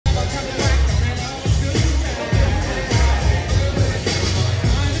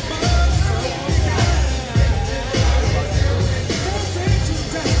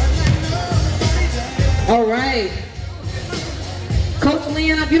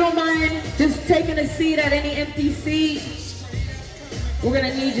don't mind just taking a seat at any empty seat, we're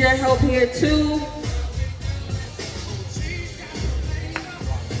gonna need your help here too.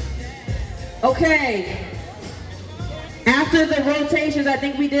 Okay. After the rotations, I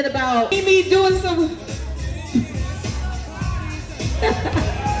think we did about me doing some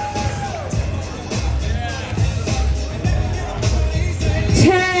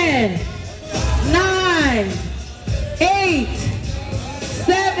 10, 9, 8,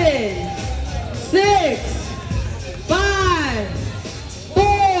 7, 6, 5,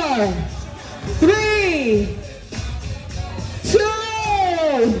 4, 3, 2,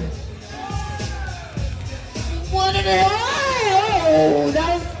 1 and a half. Oh,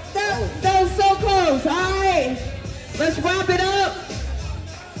 that was so close. All right, let's wrap it up.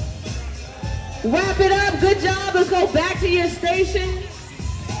 Wrap it up. Good job. Let's go back to your station.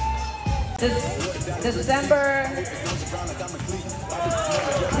 December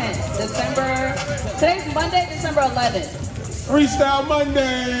 10th. Today's Monday, December 11th. Freestyle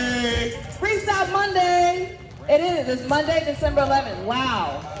Monday. Freestyle Monday. It is. It's Monday, December 11th.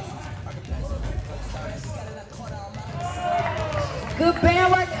 Wow. Good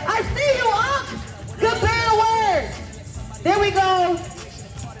band work. I see you, Unc. Good band work. There we go.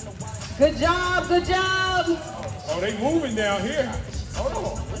 Good job, good job. Oh, they moving down here. Hold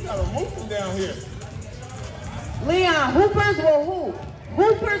on, we got them moving down here. Leon, hoopers will hoop.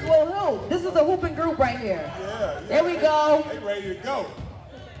 Hoopers will hoop. This is a hooping group right here. Yeah. There we go. They ready to go.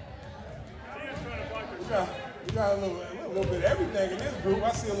 We got a little bit of everything in this group.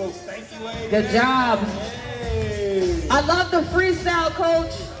 I see a little stanky leg. Good job. Hey. I love the freestyle,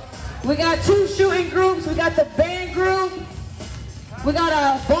 coach. We got 2 shooting groups. We got the band group. We got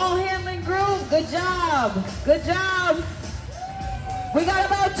a ball handling group. Good job. Good job. We got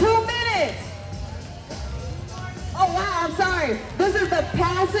about 2 minutes. Oh, wow, I'm sorry. This is the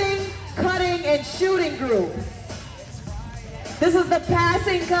passing, cutting, and shooting group. This is the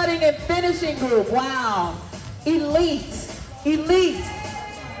passing, cutting, and finishing group. Wow. Elite. Elite.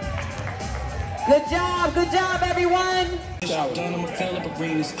 Good job, everyone.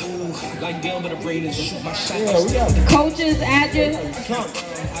 Coaches, address.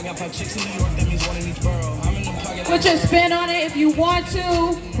 Put your spin on it if you want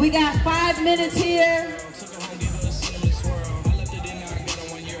to. We got 5 minutes here.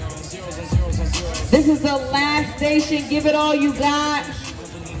 This is the last station. Give it all you got.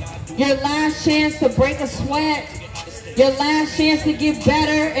 Your last chance to break a sweat. Your last chance to get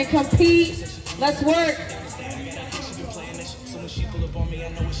better and compete. Let's work.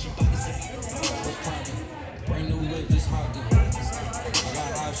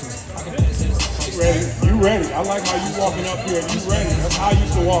 You ready? I like how you walking up here. You ready? That's how I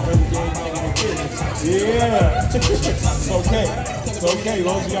used to walk every game. Yeah. It's okay. It's okay. As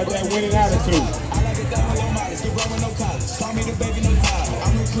long as you got that winning attitude.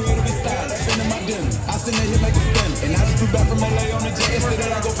 I send it here like a spin. And I just flew back from LA on the jet.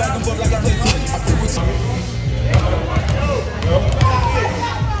 Yesterday I go back and forth like I play tennis.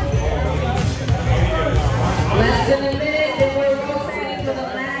 Less than a minute, then we're rotating for the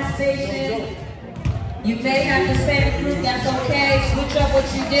last station. You may have to stay in the group, that's okay. Switch up what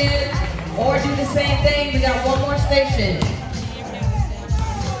you did, or do the same thing. We got 1 more station.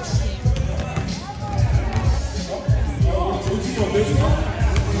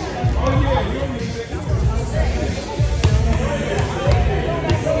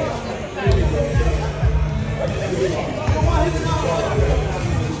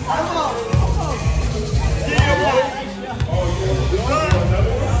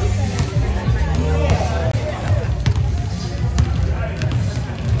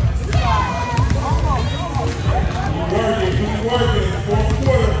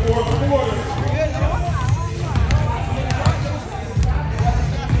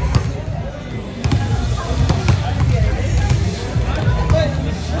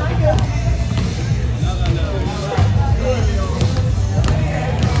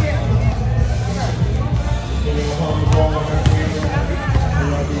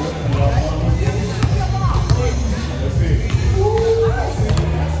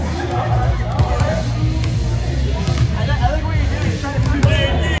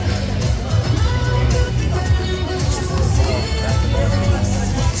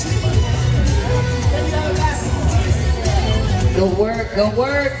 Good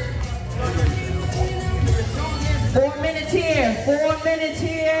work. 4 minutes here. 4 minutes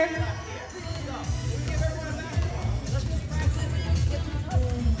here.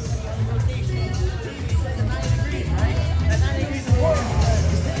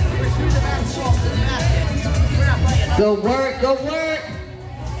 Good work. Good work.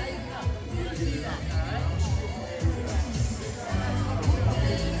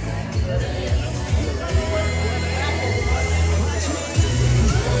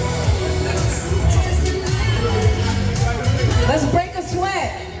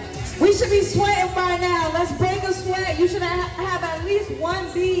 now. Let's break a sweat. You should have at least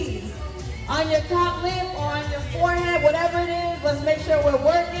one bead on your top lip or on your forehead, whatever it is. Let's make sure we're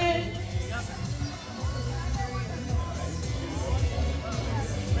working.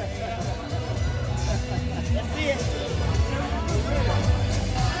 Let's see it.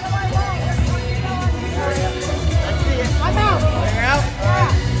 Let's see it. I'm out. You're out?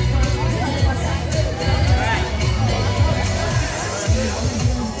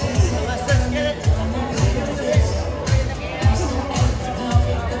 Yeah.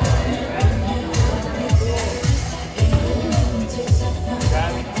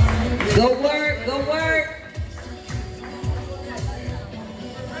 Go work, go work.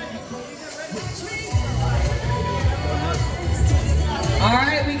 All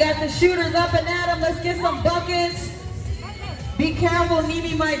right, we got the shooters up and at 'em. Let's get some buckets. Be careful,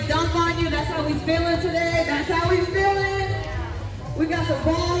 Neemi might dunk on you. That's how we feeling today. That's how we feeling. We got some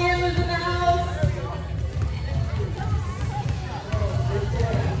ball handlers in the house.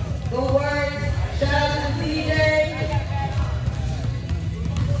 Go work. Shout out to the DJ.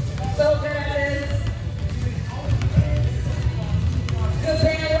 So good at this. Good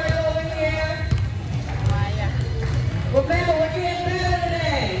band work over here. Remember, we're getting better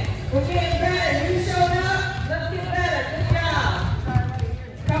today. We're getting better. You showed up. Let's get better. Good job.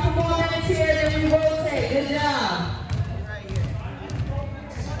 Couple more minutes here, then we rotate. Good job.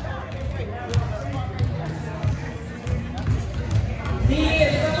 See,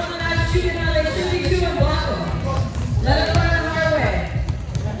 if someone's not shooting how they should be shooting, block them. Let them run the hard way.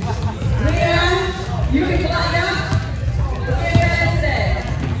 Leah, you can block up. We're getting better today.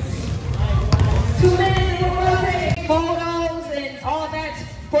 2 minutes and we're rotating. Photos and all that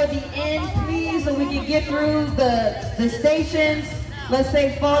for the end, please, so we can get through the stations. Let's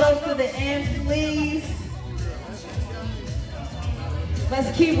say photos to the end, please.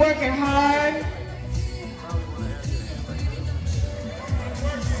 Let's keep working hard.